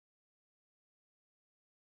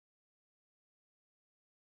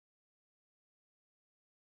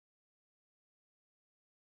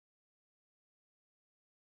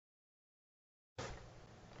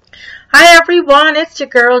Hi everyone, it's your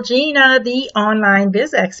girl Gina, the online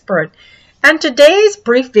biz expert. And today's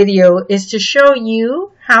brief video is to show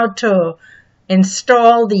you how to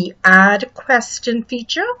install the add question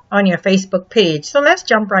feature on your Facebook page. So let's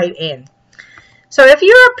jump right in. So if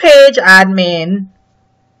you're a page admin,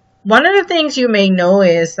 one of the things you may know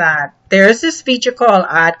is that there's this feature called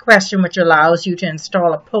add question, which allows you to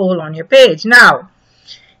install a poll on your page. Now,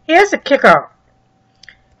 here's the kicker.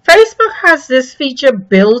 Facebook has this feature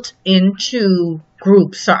built into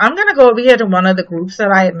groups. So I'm going to go over here to one of the groups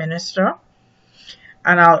that I administer,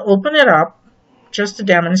 and I'll open it up just to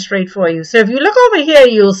demonstrate for you. So if you look over here,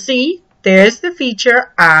 you'll see there's the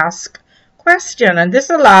feature ask question, and this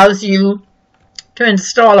allows you to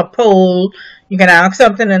install a poll. You can ask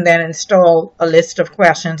something and then install a list of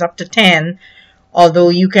questions up to 10, although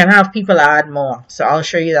you can have people add more. So I'll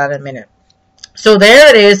show you that in a minute. So there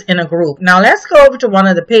it is in a group. Now let's go over to one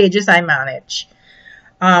of the pages I manage.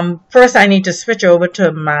 First I need to switch over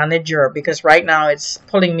to manager because right now it's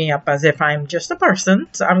pulling me up as if I'm just a person.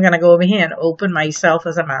 So I'm going to go over here and open myself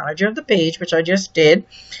as a manager of the page, which I just did.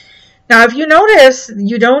 Now if you notice,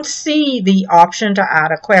 you don't see the option to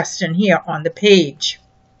add a question here on the page.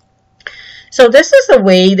 So this is the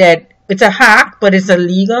way that it's a hack, but it's a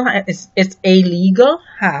legal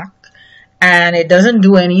hack. And it doesn't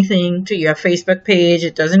do anything to your Facebook page.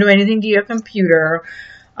 It doesn't do anything to your computer.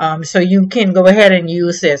 So you can go ahead and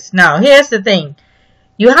use this. Now, here's the thing.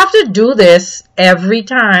 You have to do this every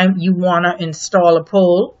time you want to install a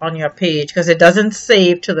poll on your page because it doesn't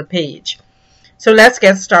save to the page. So let's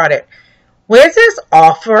get started. Where it says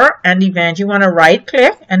offer and event, you want to right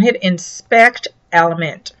click and hit inspect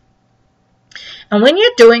element. And when you're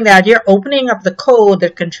doing that, you're opening up the code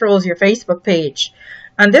that controls your Facebook page.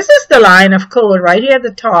 And this is the line of code right here at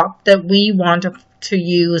the top that we want to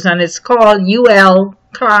use, and it's called UL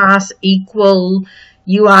class equal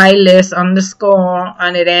UI list underscore,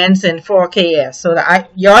 and it ends in 4KS. So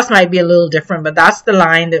yours might be a little different, but that's the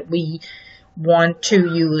line that we want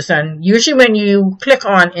to use. And usually when you click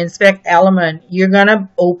on inspect element, you're going to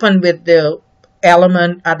open with the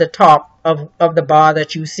element at the top of the bar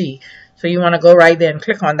that you see. So you want to go right there and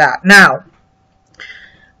click on that. Now,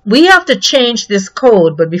 we have to change this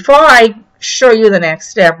code, but before I show you the next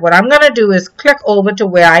step, what I'm going to do is click over to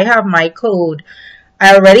where I have my code.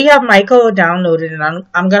 I already have my code downloaded, and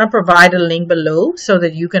I'm going to provide a link below so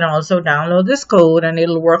that you can also download this code and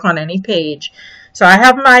it'll work on any page. So I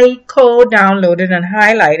have my code downloaded and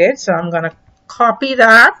highlighted, so I'm going to copy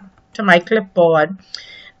that to my clipboard.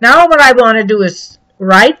 Now what I want to do is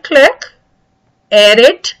right click,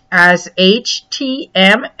 edit as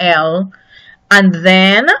HTML, and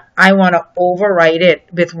then I want to overwrite it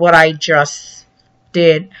with what I just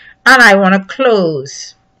did. And I want to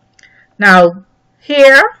close. Now,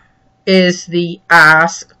 here is the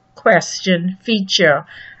ask question feature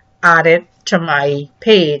added to my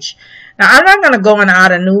page. Now, I'm not going to go and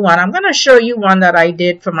add a new one. I'm going to show you one that I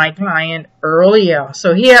did for my client earlier.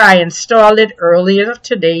 So here I installed it earlier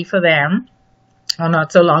today for them, or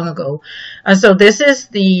not so long ago. And so this is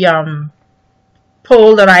the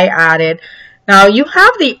poll that I added. Now, you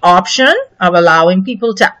have the option of allowing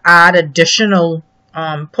people to add additional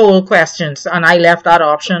poll questions, and I left that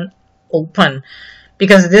option open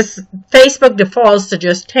because this Facebook defaults to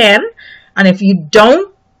just 10, and if you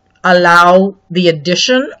don't allow the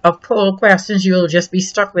addition of poll questions, you'll just be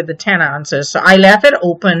stuck with the 10 answers. So I left it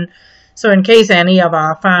open so in case any of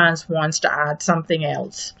our fans wants to add something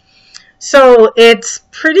else. So it's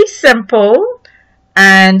pretty simple.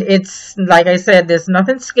 And it's, like I said, there's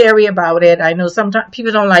nothing scary about it. I know sometimes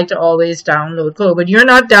people don't like to always download code, but you're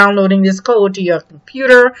not downloading this code to your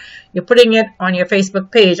computer. You're putting it on your Facebook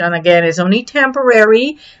page. And again, it's only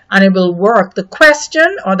temporary and it will work. The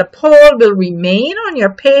question or the poll will remain on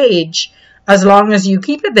your page as long as you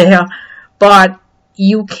keep it there. But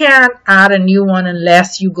you can't add a new one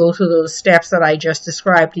unless you go through those steps that I just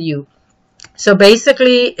described to you. So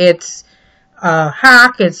basically, it's a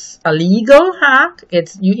hack. It's a legal hack.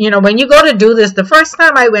 It's, you know, when you go to do this, the first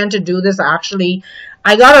time I went to do this, actually,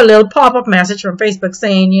 I got a little pop-up message from Facebook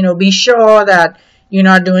saying, you know, be sure that you're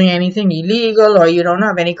not doing anything illegal or you don't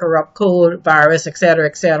have any corrupt code, virus, etc.,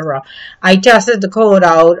 etc. I tested the code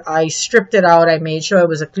out. I stripped it out. I made sure it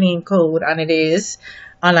was a clean code, and it is.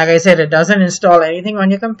 And like I said, it doesn't install anything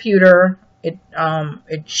on your computer. It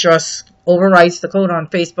just overwrites the code on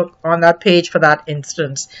Facebook on that page for that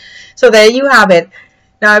instance. So there you have it.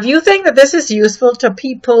 Now, if you think that this is useful to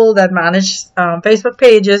people that manage Facebook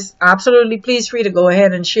pages, absolutely please free to go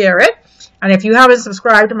ahead and share it. And if you haven't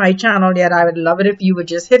subscribed to my channel yet, I would love it if you would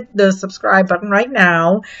just hit the subscribe button right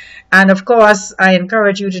now. And of course, I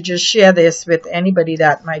encourage you to just share this with anybody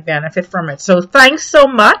that might benefit from it. So thanks so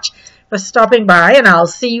much for stopping by, and I'll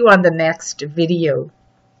see you on the next video.